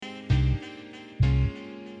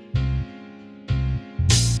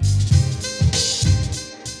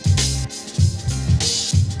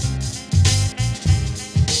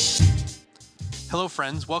Hello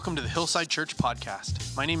friends, welcome to the Hillside Church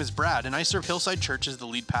podcast. My name is Brad and I serve Hillside Church as the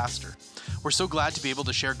lead pastor. We're so glad to be able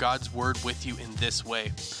to share God's word with you in this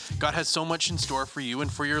way. God has so much in store for you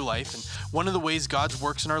and for your life, and one of the ways God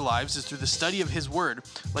works in our lives is through the study of His word,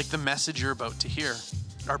 like the message you're about to hear.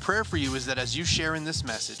 Our prayer for you is that as you share in this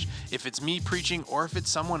message, if it's me preaching or if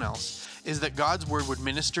it's someone else, is that God's word would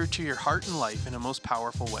minister to your heart and life in a most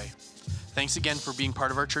powerful way. Thanks again for being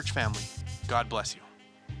part of our church family. God bless you.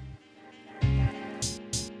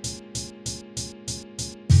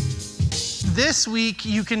 This week,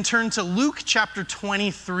 you can turn to Luke chapter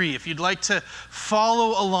 23 if you'd like to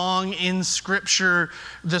follow along in Scripture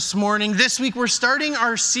this morning. This week, we're starting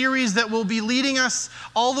our series that will be leading us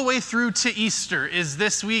all the way through to Easter, is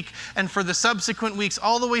this week, and for the subsequent weeks,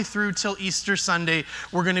 all the way through till Easter Sunday,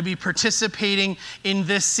 we're going to be participating in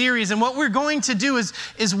this series. And what we're going to do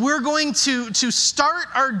is we're going to start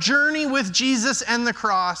our journey with Jesus and the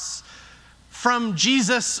cross from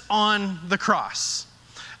Jesus on the cross.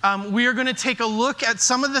 We are going to take a look at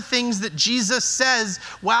some of the things that Jesus says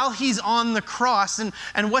while He's on the cross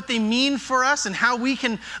and what they mean for us and how we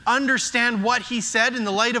can understand what He said in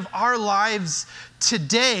the light of our lives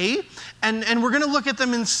today. And we're going to look at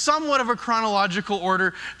them in somewhat of a chronological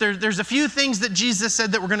order. There's a few things that Jesus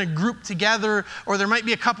said that we're going to group together, or there might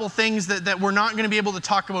be a couple things that we're not going to be able to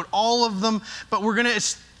talk about all of them, but we're going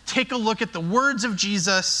to take a look at the words of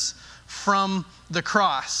Jesus from the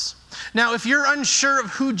cross. Now, if you're unsure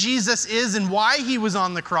of who Jesus is and why He was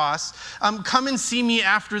on the cross, come and see me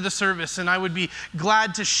after the service, and I would be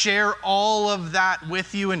glad to share all of that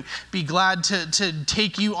with you and be glad to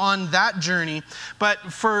take you on that journey. But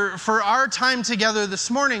for our time together this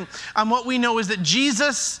morning, what we know is that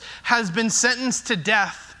Jesus has been sentenced to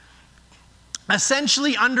death,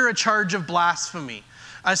 essentially under a charge of blasphemy.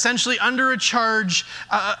 Essentially under a charge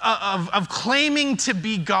of claiming to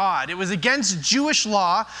be God. It was against Jewish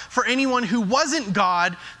law for anyone who wasn't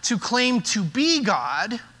God to claim to be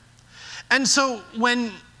God. And so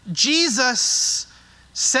when Jesus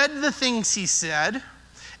said the things He said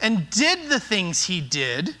and did the things He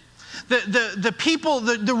did, the people,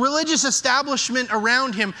 the religious establishment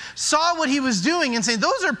around Him saw what He was doing and saying,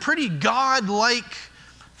 those are pretty God-like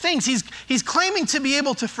things. He's claiming to be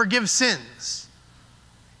able to forgive sins.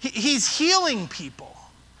 He's healing people.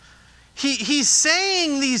 He's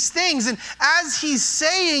saying these things, and as He's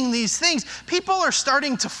saying these things, people are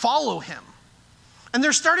starting to follow Him. And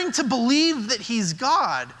they're starting to believe that He's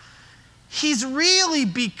God. He's really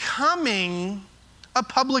becoming a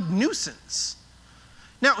public nuisance.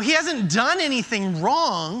 Now, He hasn't done anything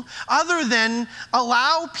wrong other than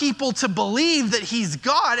allow people to believe that He's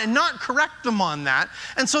God and not correct them on that.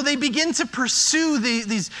 And so they begin to pursue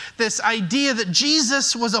this idea that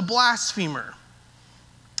Jesus was a blasphemer.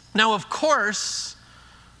 Now, of course,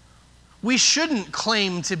 we shouldn't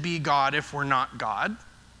claim to be God if we're not God.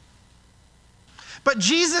 But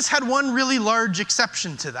Jesus had one really large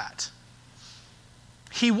exception to that.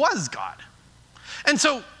 He was God. And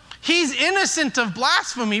so He's innocent of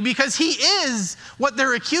blasphemy because He is what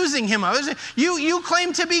they're accusing Him of. You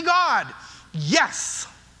claim to be God. Yes,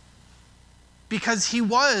 because He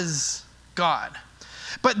was God.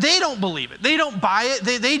 But they don't believe it. They don't buy it.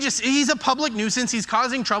 He's a public nuisance. He's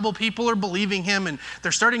causing trouble. People are believing Him, and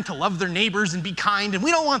they're starting to love their neighbors and be kind, and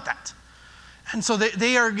we don't want that. And so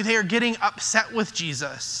they are getting upset with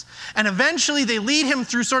Jesus. And eventually they lead Him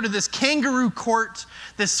through sort of this kangaroo court,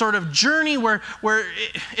 this sort of journey where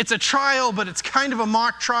it's a trial, but it's kind of a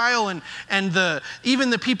mock trial. And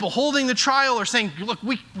even the people holding the trial are saying, look,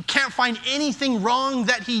 we can't find anything wrong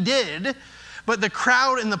that He did. But the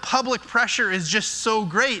crowd and the public pressure is just so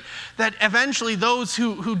great that eventually those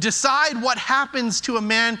who decide what happens to a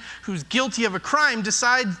man who's guilty of a crime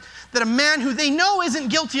decide that a man who they know isn't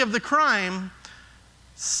guilty of the crime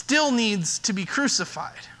still needs to be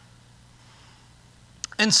crucified.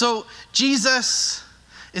 And so Jesus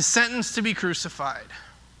is sentenced to be crucified.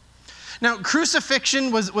 Now,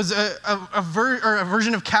 crucifixion was a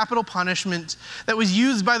version of capital punishment that was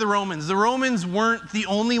used by the Romans. The Romans weren't the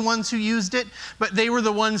only ones who used it, but they were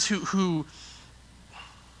the ones who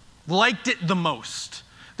liked it the most.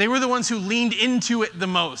 They were the ones who leaned into it the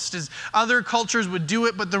most, as other cultures would do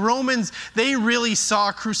it, but the Romans, they really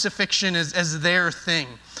saw crucifixion as their thing.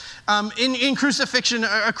 In crucifixion,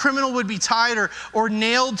 a criminal would be tied or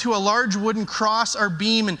nailed to a large wooden cross or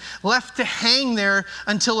beam and left to hang there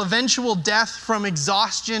until eventual death from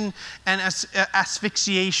exhaustion and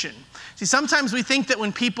asphyxiation. See, sometimes we think that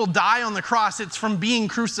when people die on the cross, it's from being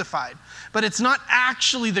crucified. But it's not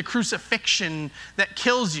actually the crucifixion that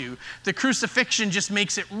kills you. The crucifixion just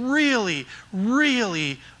makes it really,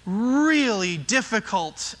 really, really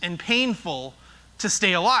difficult and painful to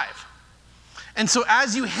stay alive. And so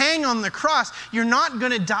as you hang on the cross, you're not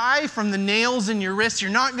going to die from the nails in your wrists. You're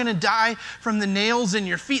not going to die from the nails in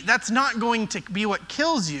your feet. That's not going to be what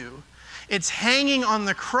kills you. It's hanging on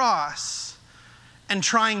the cross and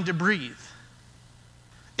trying to breathe.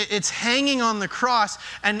 It's hanging on the cross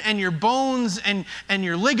and your bones and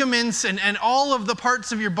your ligaments and all of the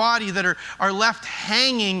parts of your body that are left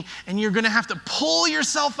hanging, and you're going to have to pull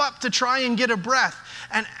yourself up to try and get a breath.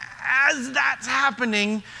 And as that's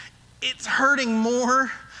happening, it's hurting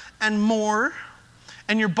more and more,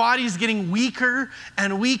 and your body's getting weaker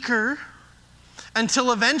and weaker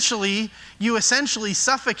until eventually you essentially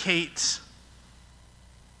suffocate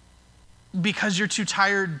because you're too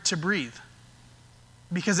tired to breathe,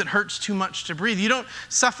 because it hurts too much to breathe. You don't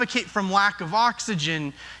suffocate from lack of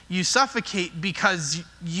oxygen. You suffocate because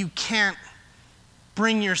you can't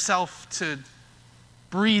bring yourself to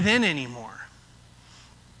breathe in anymore.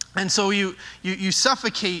 And so you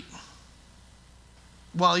suffocate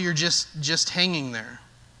while you're just hanging there.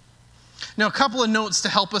 Now, a couple of notes to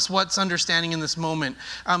help us what's understanding in this moment.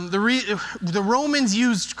 The Romans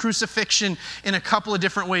used crucifixion in a couple of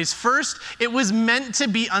different ways. First, it was meant to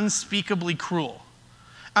be unspeakably cruel.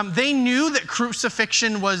 They knew that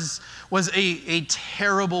crucifixion was a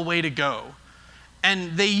terrible way to go,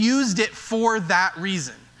 and they used it for that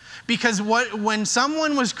reason. Because when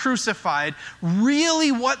someone was crucified,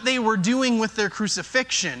 really what they were doing with their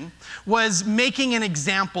crucifixion was making an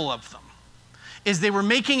example of them. They were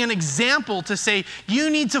making an example to say, you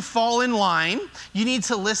need to fall in line, you need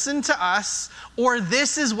to listen to us, or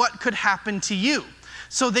this is what could happen to you.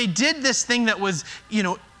 So they did this thing that was,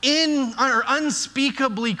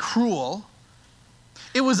 unspeakably cruel.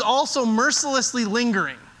 It was also mercilessly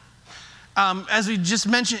lingering. As we just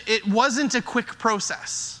mentioned, it wasn't a quick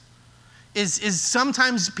process.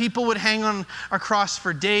 Sometimes people would hang on a cross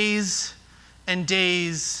for days and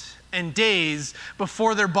days and days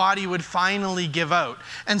before their body would finally give out.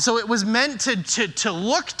 And so it was meant to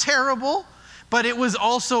look terrible, but it was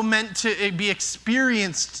also meant to be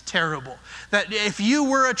experienced terrible. That if you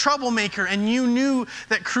were a troublemaker and you knew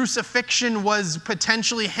that crucifixion was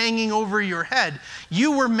potentially hanging over your head,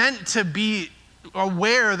 you were meant to be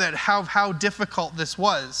aware that how difficult this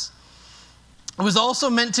was. It was also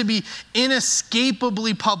meant to be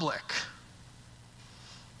inescapably public.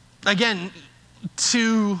 Again,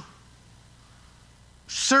 to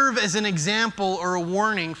serve as an example or a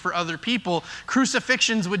warning for other people,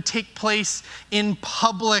 crucifixions would take place in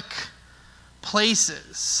public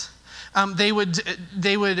places. They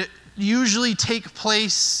would usually take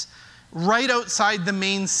place right outside the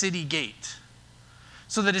main city gate,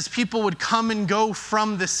 so that as people would come and go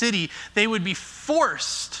from the city, they would be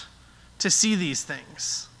forced to see these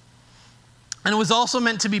things. And it was also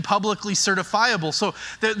meant to be publicly certifiable. So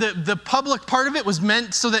the public part of it was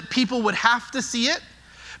meant so that people would have to see it,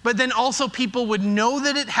 but then also people would know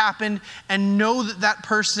that it happened and know that that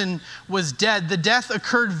person was dead. The death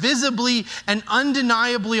occurred visibly and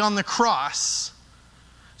undeniably on the cross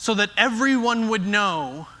so that everyone would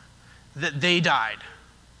know that they died.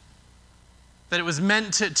 That it was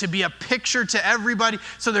meant to be a picture to everybody,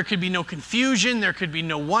 so there could be no confusion, there could be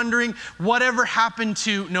no wondering. Whatever happened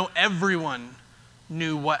everyone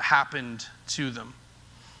knew what happened to them.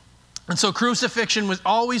 And so crucifixion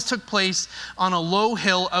always took place on a low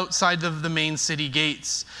hill outside of the main city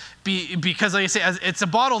gates. Because, like I say, it's a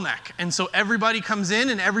bottleneck. And so everybody comes in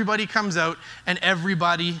and everybody comes out, and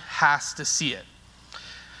everybody has to see it.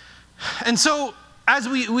 And so as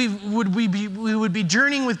we would be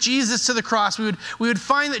journeying with Jesus to the cross, we would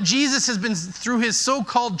find that Jesus has been through his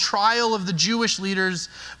so-called trial of the Jewish leaders,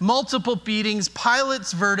 multiple beatings,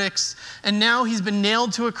 Pilate's verdicts, and now he's been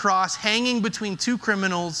nailed to a cross, hanging between two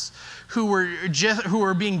criminals who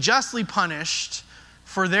were being justly punished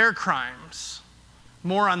for their crimes.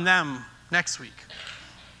 More on them next week.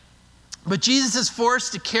 But Jesus is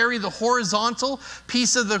forced to carry the horizontal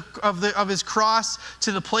piece of his cross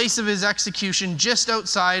to the place of his execution, just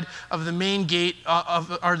outside of the main gate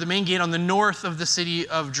the main gate on the north of the city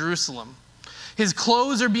of Jerusalem. His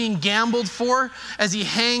clothes are being gambled for as he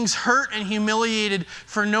hangs hurt and humiliated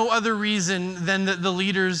for no other reason than that the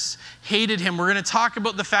leaders hated him. We're going to talk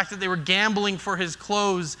about the fact that they were gambling for his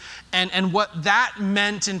clothes and what that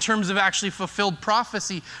meant in terms of actually fulfilled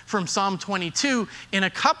prophecy from Psalm 22 in a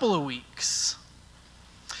couple of weeks.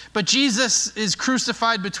 But Jesus is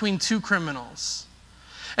crucified between two criminals.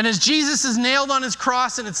 And as Jesus is nailed on his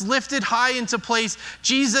cross and it's lifted high into place,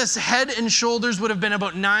 Jesus' head and shoulders would have been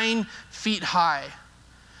about 9 feet high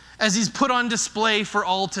as he's put on display for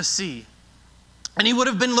all to see. And he would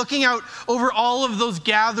have been looking out over all of those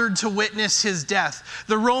gathered to witness his death.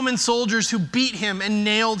 The Roman soldiers who beat him and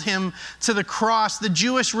nailed him to the cross. The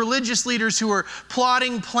Jewish religious leaders who were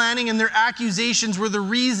plotting, planning, and their accusations were the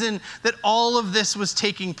reason that all of this was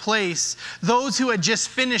taking place. Those who had just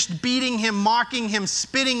finished beating him, mocking him,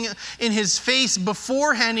 spitting in his face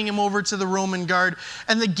before handing him over to the Roman guard.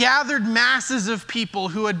 And the gathered masses of people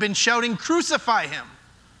who had been shouting, "Crucify him."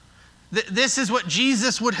 This is what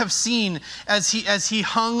Jesus would have seen as he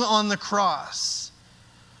hung on the cross.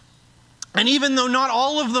 And even though not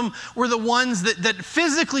all of them were the ones that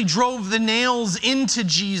physically drove the nails into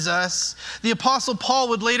Jesus, the Apostle Paul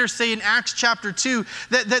would later say in Acts chapter 2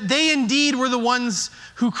 that they indeed were the ones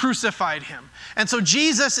who crucified him. And so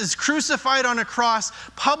Jesus is crucified on a cross,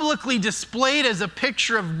 publicly displayed as a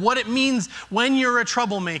picture of what it means when you're a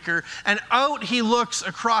troublemaker. And out he looks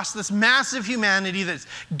across this massive humanity that's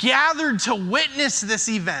gathered to witness this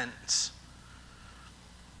event.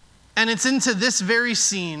 And it's into this very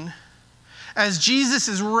scene, as Jesus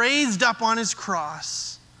is raised up on his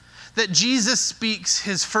cross, that Jesus speaks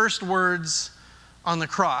his first words on the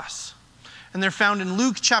cross. And they're found in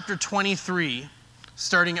Luke chapter 23.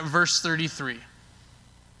 Starting at verse 33. And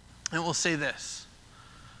it will say this.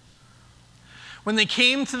 When they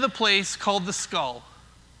came to the place called the Skull,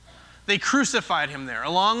 they crucified him there,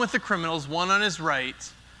 along with the criminals, one on his right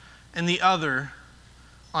and the other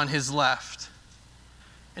on his left.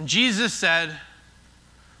 And Jesus said,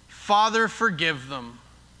 "Father, forgive them,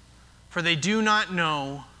 for they do not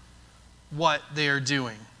know what they are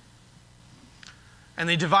doing." And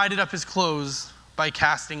they divided up his clothes by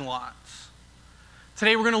casting lots.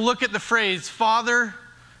 Today we're going to look at the phrase, "Father,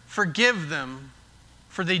 forgive them,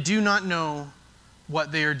 for they do not know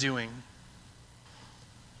what they are doing."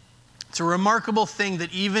 It's a remarkable thing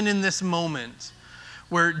that even in this moment,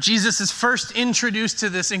 where Jesus is first introduced to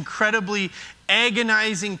this incredibly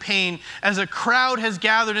agonizing pain as a crowd has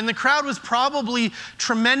gathered. And the crowd was probably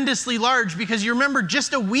tremendously large, because you remember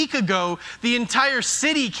just a week ago, the entire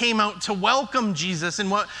city came out to welcome Jesus in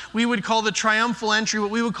what we would call the triumphal entry,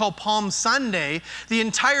 what we would call Palm Sunday. The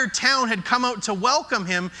entire town had come out to welcome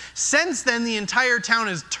him. Since then, the entire town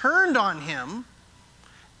has turned on him.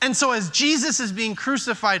 And so as Jesus is being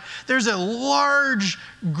crucified, there's a large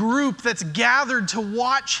group that's gathered to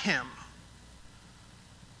watch him.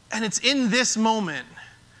 And it's in this moment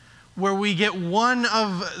where we get one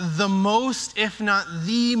of the most, if not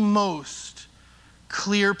the most,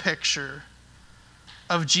 clear picture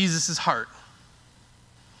of Jesus' heart.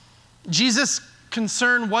 Jesus'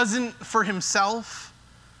 concern wasn't for himself.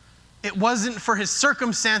 It wasn't for his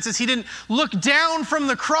circumstances. He didn't look down from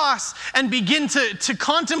the cross and begin to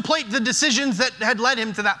contemplate the decisions that had led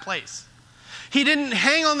him to that place. He didn't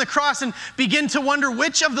hang on the cross and begin to wonder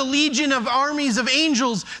which of the legion of armies of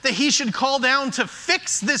angels that he should call down to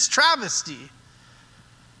fix this travesty.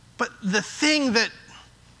 But the thing that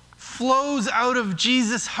flows out of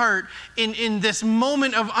Jesus' heart in this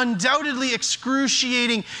moment of undoubtedly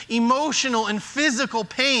excruciating emotional and physical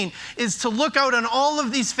pain is to look out on all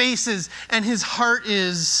of these faces, and his heart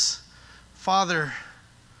is, "Father,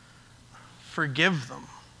 forgive them."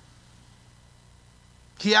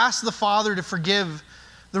 He asked the Father to forgive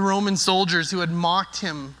the Roman soldiers who had mocked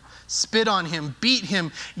him, spit on him, beat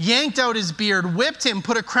him, yanked out his beard, whipped him,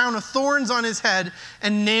 put a crown of thorns on his head,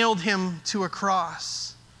 and nailed him to a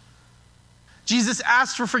cross. Jesus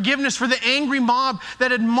asked for forgiveness for the angry mob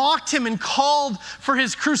that had mocked him and called for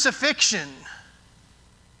his crucifixion.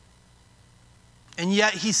 And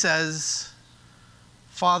yet he says,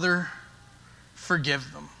 "Father,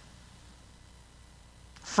 forgive them."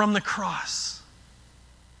 From the cross,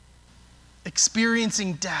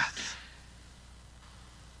 experiencing death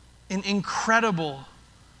in incredible,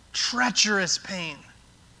 treacherous pain.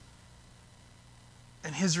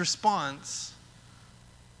 And his response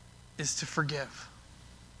is to forgive.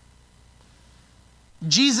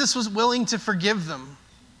 Jesus was willing to forgive them.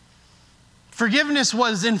 Forgiveness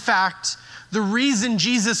was, in fact, the reason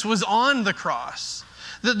Jesus was on the cross.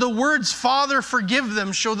 The words, "Father, forgive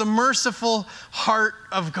them," show the merciful heart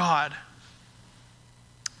of God.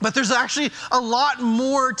 But there's actually a lot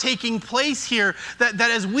more taking place here that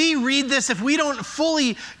as we read this, if we don't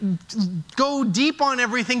fully go deep on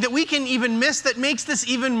everything, that we can even miss, that makes this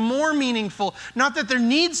even more meaningful. Not that there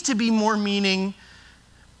needs to be more meaning,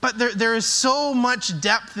 but there is so much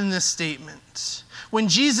depth in this statement. When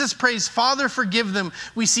Jesus prays, "Father, forgive them,"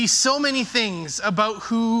 we see so many things about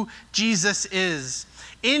who Jesus is.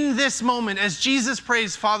 In this moment, as Jesus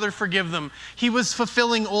prays, "Father, forgive them," he was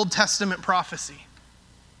fulfilling Old Testament prophecy.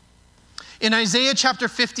 In Isaiah chapter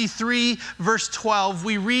 53, verse 12,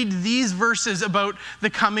 we read these verses about the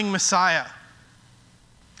coming Messiah.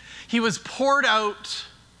 He was poured out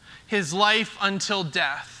his life until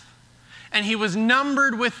death. And he was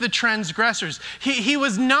numbered with the transgressors. He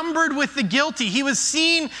was numbered with the guilty. He was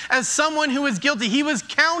seen as someone who was guilty. He was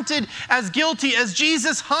counted as guilty. As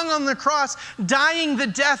Jesus hung on the cross, dying the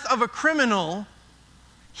death of a criminal,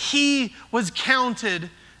 he was counted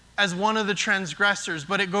as one of the transgressors.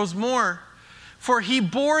 But it goes more. For he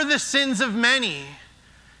bore the sins of many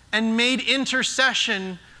and made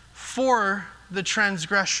intercession for the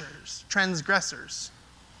transgressors.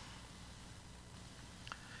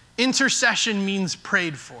 Intercession means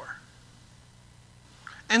prayed for.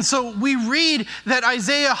 And so we read that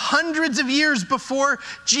Isaiah, hundreds of years before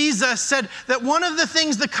Jesus, said that one of the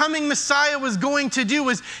things the coming Messiah was going to do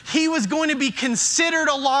was he was going to be considered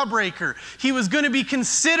a lawbreaker. He was going to be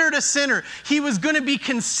considered a sinner. He was going to be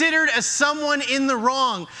considered as someone in the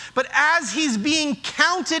wrong. But as he's being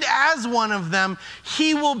counted as one of them,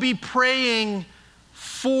 he will be praying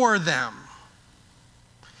for them.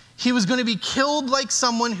 He was going to be killed like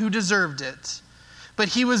someone who deserved it, but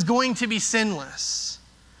he was going to be sinless.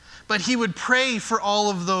 But he would pray for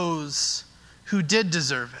all of those who did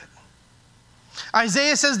deserve it.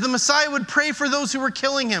 Isaiah says the Messiah would pray for those who were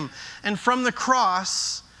killing him, and from the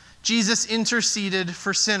cross, Jesus interceded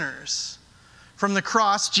for sinners. From the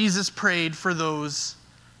cross, Jesus prayed for those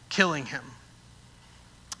killing him.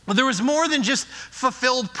 Well, there was more than just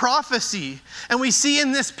fulfilled prophecy. And we see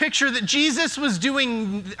in this picture that Jesus was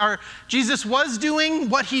doing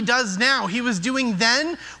what he does now. He was doing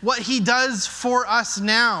then what he does for us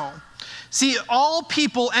now. See, all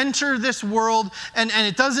people enter this world, and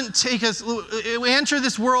it doesn't take us, we enter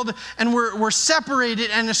this world and we're separated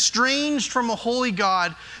and estranged from a holy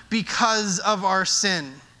God because of our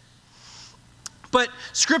sin. But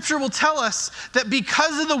Scripture will tell us that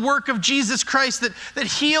because of the work of Jesus Christ, that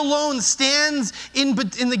he alone stands in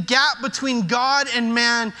the gap between God and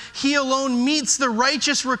man. He alone meets the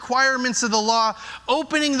righteous requirements of the law,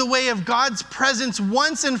 opening the way of God's presence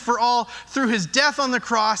once and for all through his death on the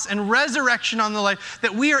cross and resurrection on the life,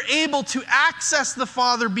 that we are able to access the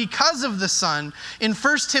Father because of the Son. In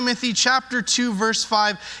 1 Timothy chapter 2, verse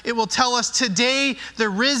 5, it will tell us, today the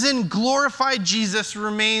risen, glorified Jesus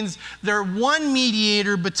remains their one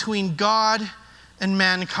mediator between God and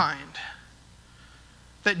mankind.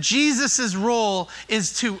 That Jesus' role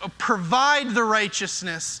is to provide the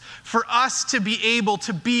righteousness for us to be able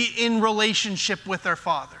to be in relationship with our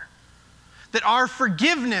Father. That our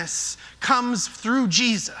forgiveness comes through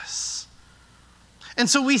Jesus. And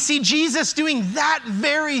so we see Jesus doing that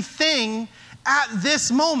very thing at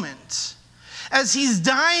this moment. As he's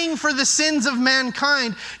dying for the sins of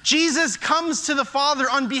mankind, Jesus comes to the Father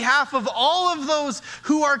on behalf of all of those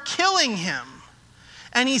who are killing him.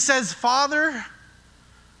 And he says, Father,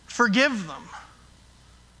 forgive them.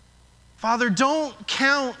 Father, don't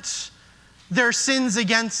count their sins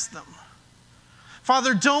against them.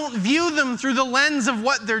 Father, don't view them through the lens of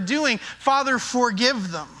what they're doing. Father,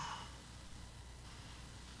 forgive them.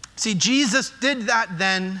 See, Jesus did that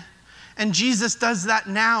then. And Jesus does that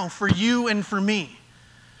now for you and for me.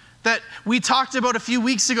 That we talked about a few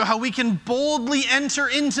weeks ago, how we can boldly enter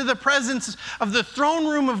into the presence of the throne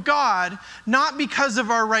room of God, not because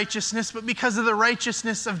of our righteousness, but because of the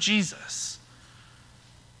righteousness of Jesus.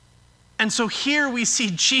 And so here we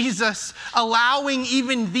see Jesus allowing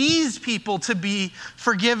even these people to be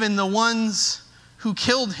forgiven, the ones who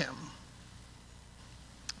killed him.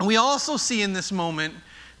 And we also see in this moment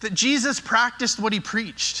that Jesus practiced what he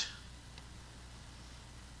preached.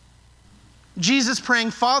 Jesus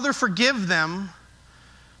praying, Father, forgive them,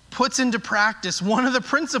 puts into practice one of the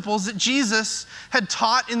principles that Jesus had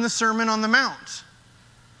taught in the Sermon on the Mount.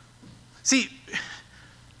 See,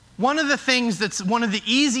 one of the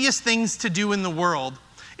easiest things to do in the world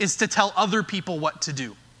is to tell other people what to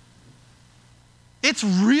do. It's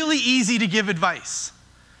really easy to give advice.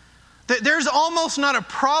 There's almost not a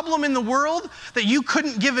problem in the world that you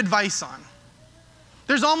couldn't give advice on.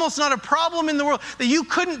 There's almost not a problem in the world that you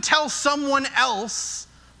couldn't tell someone else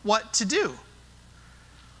what to do.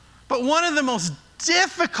 But one of the most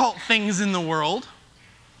difficult things in the world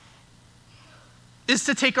is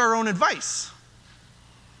to take our own advice.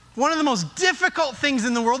 One of the most difficult things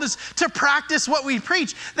in the world is to practice what we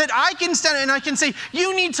preach. That I can stand and I can say,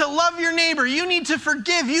 you need to love your neighbor, you need to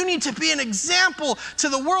forgive, you need to be an example to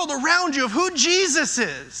the world around you of who Jesus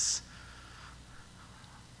is.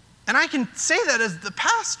 And I can say that as the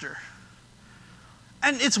pastor.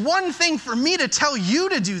 And it's one thing for me to tell you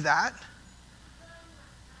to do that.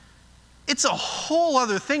 It's a whole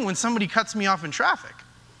other thing when somebody cuts me off in traffic.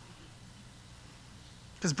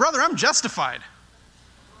 Because, brother, I'm justified.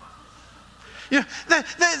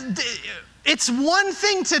 It's one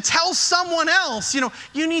thing to tell someone else, you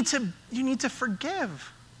need to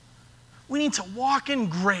forgive. We need to walk in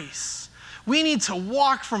grace. We need to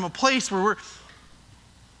walk from a place where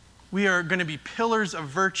we are going to be pillars of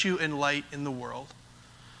virtue and light in the world.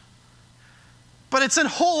 But it's a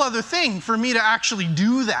whole other thing for me to actually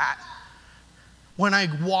do that when I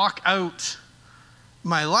walk out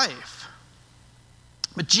my life.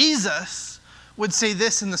 But Jesus would say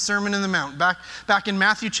this in the Sermon on the Mount, back in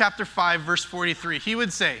Matthew chapter 5, verse 43. He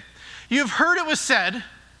would say, "You have heard it was said,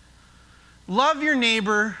 love your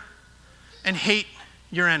neighbor and hate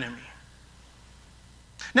your enemy."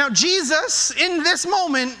 Now, Jesus, in this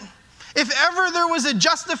moment, if ever there was a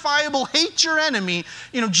justifiable hate your enemy,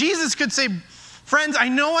 Jesus could say, "Friends, I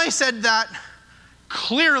know I said that.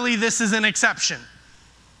 Clearly, this is an exception.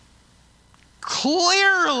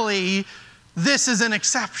 Clearly, this is an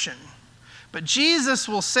exception." But Jesus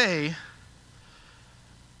will say,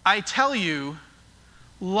 "I tell you,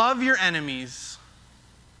 love your enemies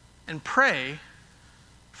and pray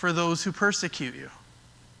for those who persecute you."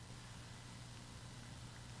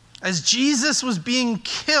 As Jesus was being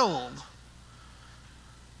killed,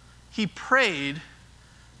 he prayed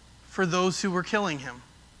for those who were killing him.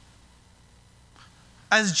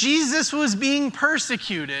 As Jesus was being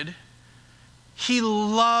persecuted, he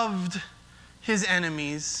loved his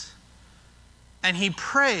enemies and he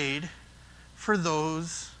prayed for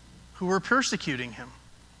those who were persecuting him.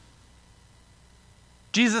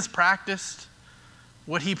 Jesus practiced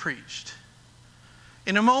what he preached.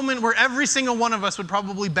 In a moment where every single one of us would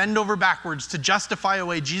probably bend over backwards to justify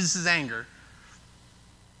away Jesus' anger,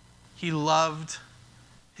 he loved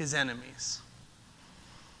his enemies.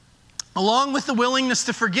 Along with the willingness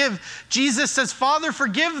to forgive, Jesus says, "Father,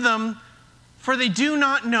 forgive them, for they do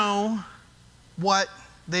not know what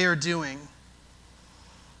they are doing."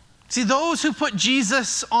 See, those who put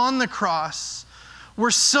Jesus on the cross were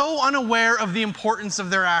so unaware of the importance of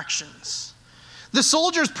their actions. The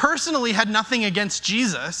soldiers personally had nothing against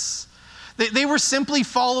Jesus. They were simply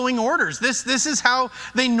following orders. This is how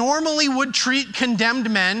they normally would treat condemned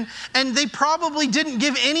men, and they probably didn't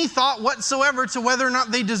give any thought whatsoever to whether or not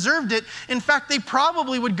they deserved it. In fact, they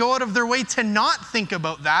probably would go out of their way to not think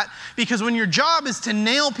about that, because when your job is to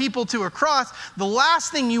nail people to a cross, the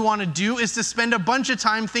last thing you want to do is to spend a bunch of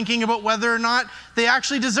time thinking about whether or not they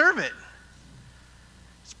actually deserve it.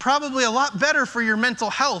 It's probably a lot better for your mental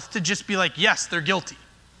health to just be like, yes, they're guilty.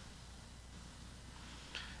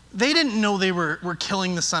 They didn't know they were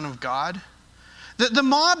killing the Son of God. The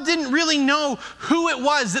mob didn't really know who it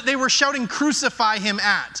was that they were shouting, "Crucify him"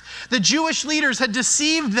 at. The Jewish leaders had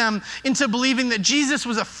deceived them into believing that Jesus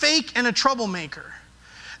was a fake and a troublemaker.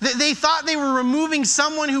 They thought they were removing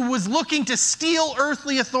someone who was looking to steal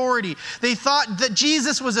earthly authority. They thought that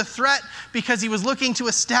Jesus was a threat because he was looking to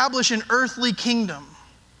establish an earthly kingdom.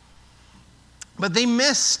 But they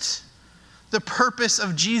missed the purpose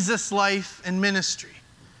of Jesus' life and ministry.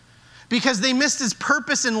 Because they missed his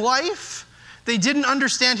purpose in life, they didn't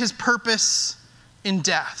understand his purpose in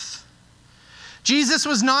death. Jesus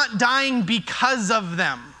was not dying because of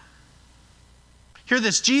them. Hear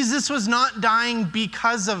this, Jesus was not dying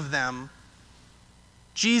because of them.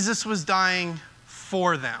 Jesus was dying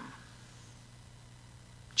for them.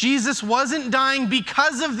 Jesus wasn't dying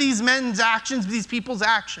because of these men's actions, these people's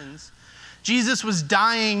actions. Jesus was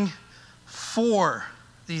dying for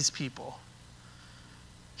these people.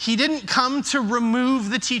 He didn't come to remove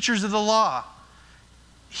the teachers of the law.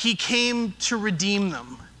 He came to redeem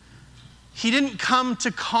them. He didn't come to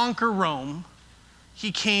conquer Rome.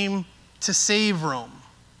 He came to save Rome.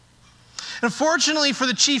 Unfortunately for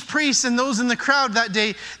the chief priests and those in the crowd that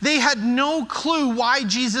day, they had no clue why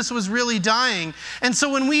Jesus was really dying. And so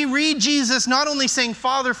when we read Jesus not only saying,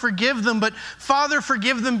 "Father, forgive them," but "Father,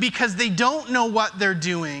 forgive them because they don't know what they're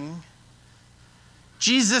doing,"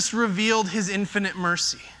 Jesus revealed his infinite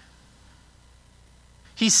mercy.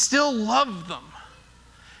 He still loved them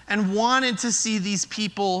and wanted to see these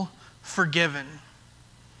people forgiven.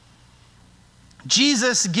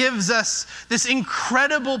 Jesus gives us this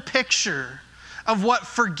incredible picture of what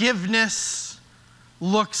forgiveness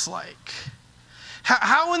looks like.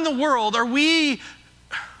 How in the world are we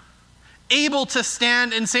able to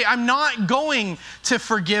stand and say, "I'm not going to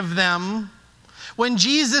forgive them," when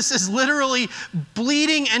Jesus is literally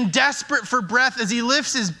bleeding and desperate for breath as he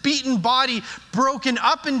lifts his beaten body, broken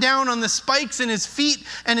up and down on the spikes in his feet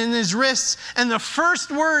and in his wrists, and the first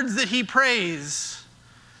words that he prays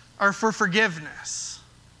are for forgiveness?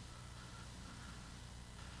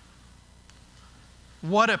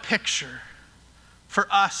 What a picture for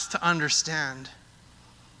us to understand.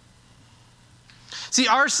 See,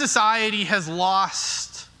 our society has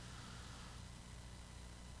lost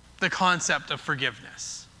the concept of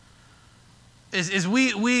forgiveness.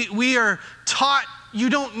 We are taught you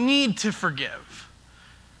don't need to forgive.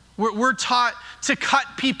 We're taught to cut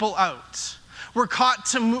people out. We're taught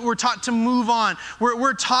to move on.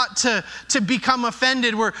 We're taught to become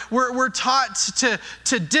offended. We're taught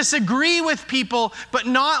to disagree with people, but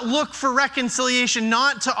not look for reconciliation,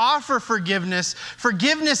 not to offer forgiveness.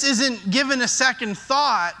 Forgiveness isn't given a second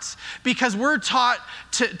thought because we're taught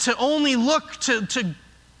to only look to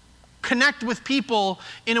connect with people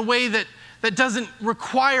in a way that doesn't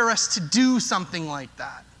require us to do something like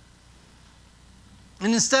that.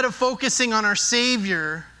 And instead of focusing on our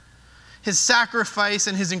Savior, his sacrifice,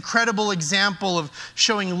 and his incredible example of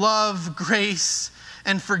showing love, grace,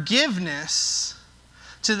 and forgiveness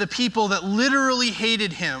to the people that literally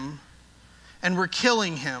hated him and were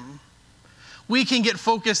killing him, we can get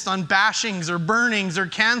focused on bashings or burnings or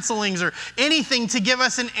cancelings or anything to give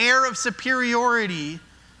us an air of superiority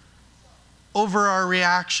over our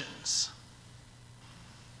reactions.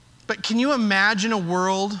 But can you imagine a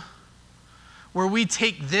world where we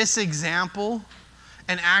take this example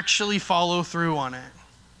and actually follow through on it?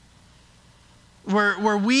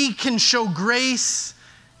 Where we can show grace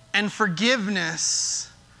and forgiveness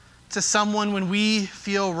to someone when we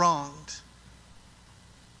feel wronged.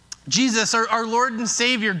 Jesus, our Lord and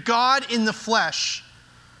Savior, God in the flesh,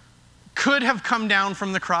 could have come down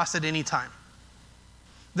from the cross at any time.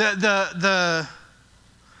 The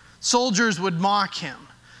soldiers would mock him.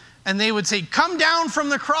 And they would say, come down from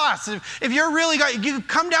the cross. If you're really God, you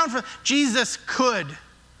come down from... Jesus could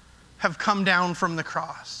have come down from the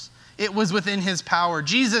cross. It was within his power.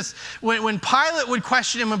 Jesus, when Pilate would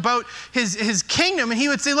question him about his kingdom, and he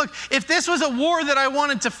would say, look, if this was a war that I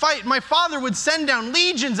wanted to fight, my Father would send down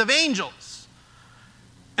legions of angels.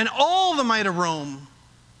 And all the might of Rome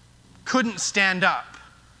couldn't stand up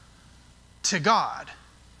to God.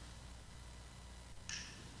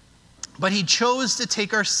 But he chose to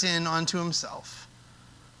take our sin onto himself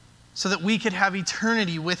so that we could have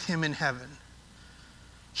eternity with him in heaven.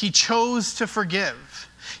 He chose to forgive.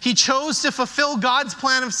 He chose to fulfill God's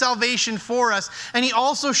plan of salvation for us. And he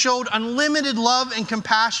also showed unlimited love and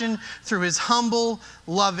compassion through his humble,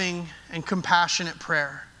 loving, and compassionate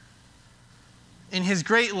prayer. In his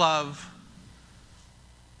great love,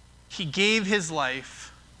 he gave his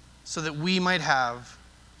life so that we might have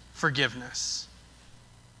forgiveness.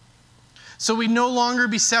 So we no longer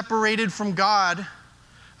be separated from God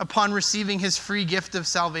upon receiving his free gift of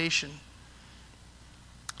salvation.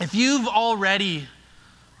 If you've already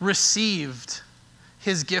received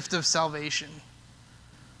his gift of salvation,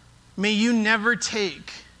 may you never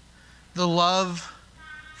take the love,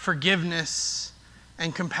 forgiveness,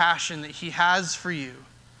 and compassion that he has for you.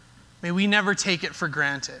 May we never take it for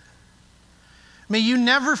granted. May you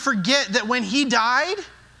never forget that when he died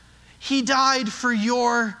for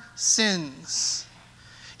your sins.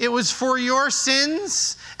 It was for your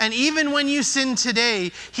sins, and even when you sin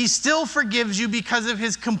today, he still forgives you because of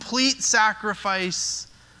his complete sacrifice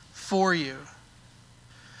for you.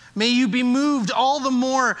 May you be moved all the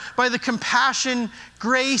more by the compassion,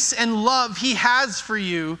 grace, and love he has for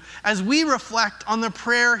you as we reflect on the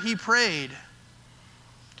prayer he prayed.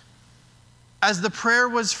 As the prayer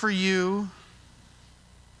was for you,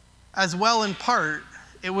 as well in part,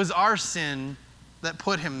 it was our sin that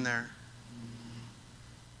put him there.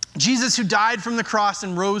 Jesus, who died from the cross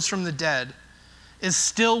and rose from the dead, is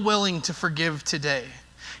still willing to forgive today.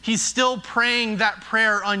 He's still praying that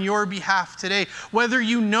prayer on your behalf today. Whether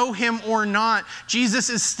you know him or not, Jesus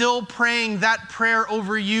is still praying that prayer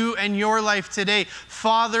over you and your life today.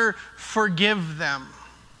 Father, forgive them.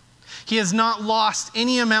 He has not lost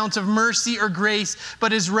any amount of mercy or grace,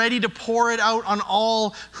 but is ready to pour it out on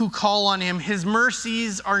all who call on him. His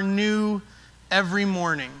mercies are new every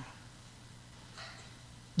morning.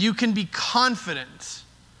 You can be confident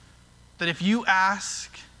that if you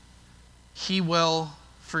ask, he will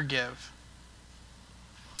forgive.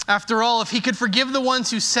 After all, if he could forgive the ones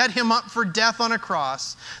who set him up for death on a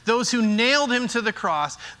cross, those who nailed him to the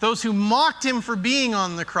cross, those who mocked him for being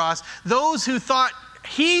on the cross, those who thought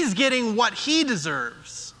he's getting what he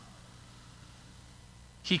deserves,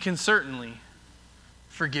 he can certainly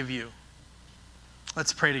forgive you.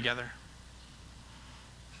 Let's pray together.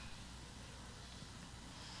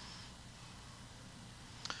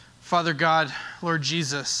 Father God, Lord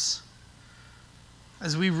Jesus,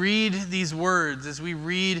 as we read these words, as we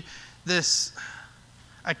read this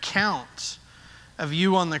account of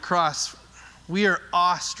you on the cross, we are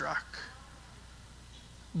awestruck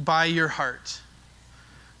by your heart.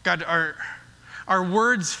 God, Our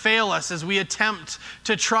words fail us as we attempt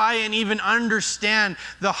to try and even understand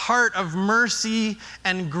the heart of mercy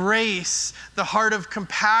and grace, the heart of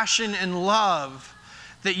compassion and love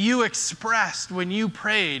that you expressed when you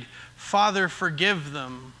prayed, Father, forgive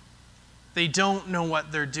them. They don't know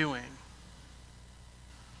what they're doing.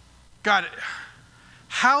 God,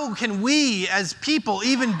 how can we as people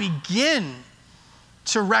even begin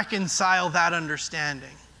to reconcile that understanding?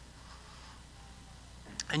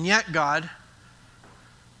 And yet, God,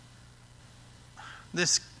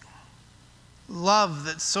 this love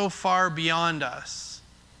that's so far beyond us,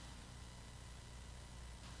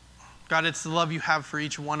 God, it's the love you have for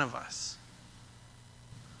each one of us.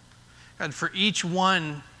 God, for each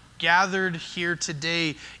one gathered here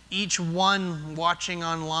today, each one watching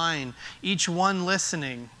online, each one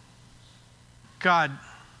listening, God,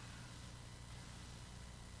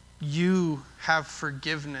 you have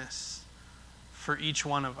forgiveness for each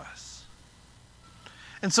one of us.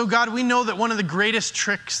 And so, God, we know that one of the greatest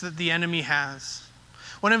tricks that the enemy has,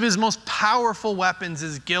 one of his most powerful weapons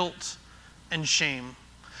is guilt and shame.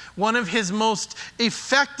 One of his most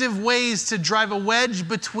effective ways to drive a wedge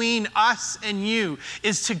between us and you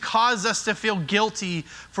is to cause us to feel guilty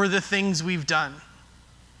for the things we've done.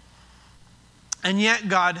 And yet,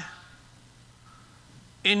 God,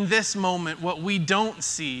 in this moment, what we don't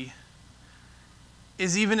see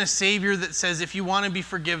is even a Savior that says, if you want to be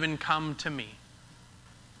forgiven, come to me.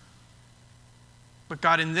 But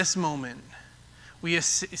God, in this moment, we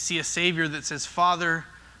see a Savior that says, Father,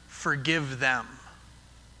 forgive them.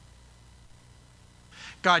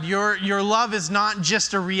 God, your love is not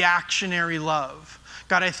just a reactionary love.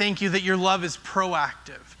 God, I thank you that your love is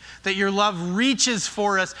proactive, that your love reaches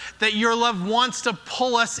for us, that your love wants to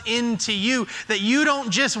pull us into you, that you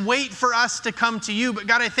don't just wait for us to come to you, but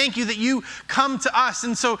God, I thank you that you come to us.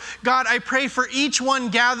 And so, God, I pray for each one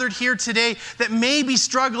gathered here today that may be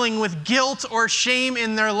struggling with guilt or shame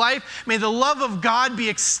in their life. May the love of God be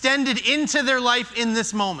extended into their life in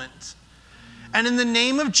this moment. And in the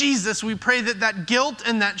name of Jesus, we pray that that guilt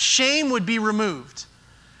and that shame would be removed,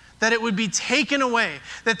 that it would be taken away,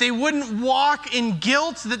 that they wouldn't walk in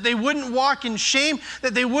guilt, that they wouldn't walk in shame,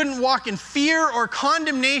 that they wouldn't walk in fear or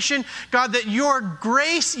condemnation. God, that your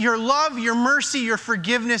grace, your love, your mercy, your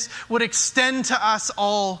forgiveness would extend to us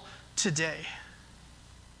all today.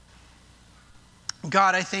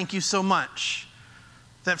 God, I thank you so much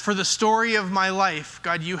that for the story of my life,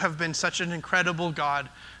 God, you have been such an incredible God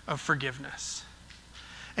of forgiveness.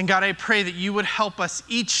 And God, I pray that you would help us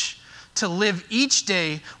each to live each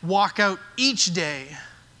day, walk out each day,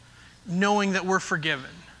 knowing that we're forgiven,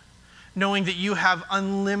 knowing that you have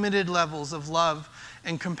unlimited levels of love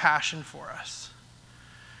and compassion for us.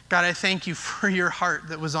 God, I thank you for your heart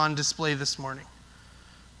that was on display this morning.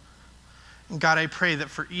 And God, I pray that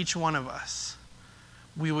for each one of us,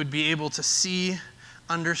 we would be able to see,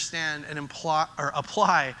 understand, and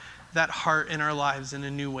apply that heart in our lives in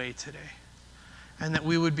a new way today. And that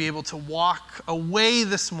we would be able to walk away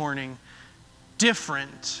this morning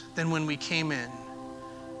different than when we came in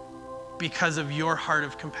because of your heart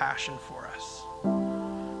of compassion for us.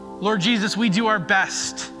 Lord Jesus, we do our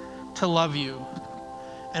best to love you.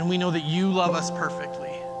 And we know that you love us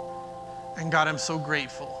perfectly. And God, I'm so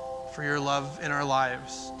grateful for your love in our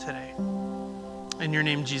lives today. In your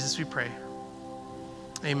name, Jesus, we pray.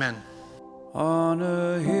 Amen. On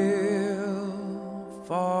a hill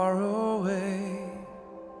far away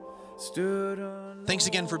stood on. Thanks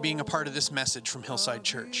again for being a part of this message from Hillside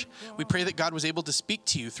Church. We pray that God was able to speak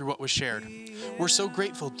to you through what was shared. We're so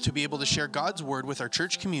grateful to be able to share God's word with our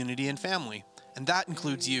church community and family, and that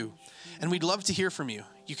includes you. And we'd love to hear from you.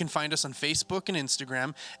 You can find us on Facebook and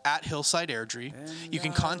Instagram at Hillside Airdrie. You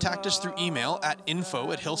can contact us through email at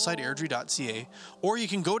info@hillsideairdrie.ca, or you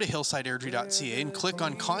can go to hillsideairdrie.ca and click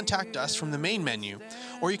on Contact Us from the main menu.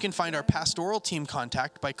 Or you can find our pastoral team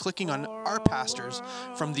contact by clicking on Our Pastors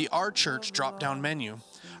from the Our Church drop-down menu.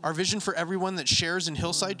 Our vision for everyone that shares in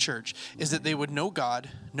Hillside Church is that they would know God,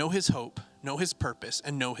 know His hope, know His purpose,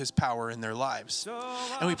 and know His power in their lives.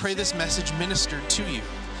 And we pray this message ministered to you.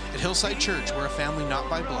 At Hillside Church, we're a family not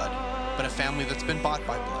by blood, but a family that's been bought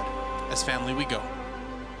by blood. As family we go.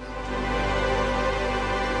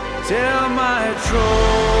 Till my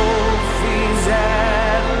trophies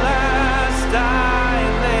at last I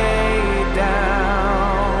lay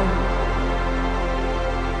down,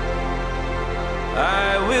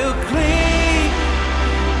 I will cling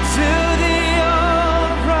to the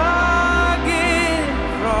old rugged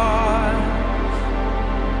cross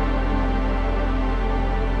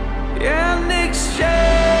and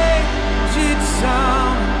exchange it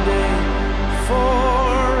someday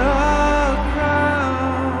for a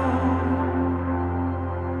crown.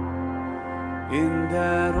 in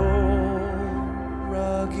that old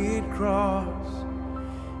rugged cross,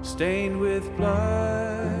 stained with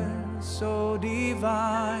blood so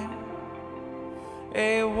divine,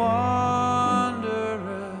 a wondrous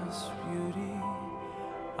beauty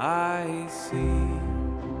I see.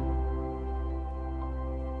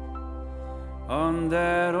 On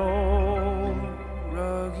that old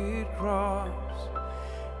rugged cross,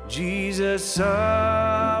 Jesus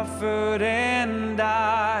suffered and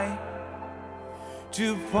died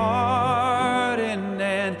to pardon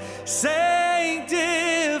and save.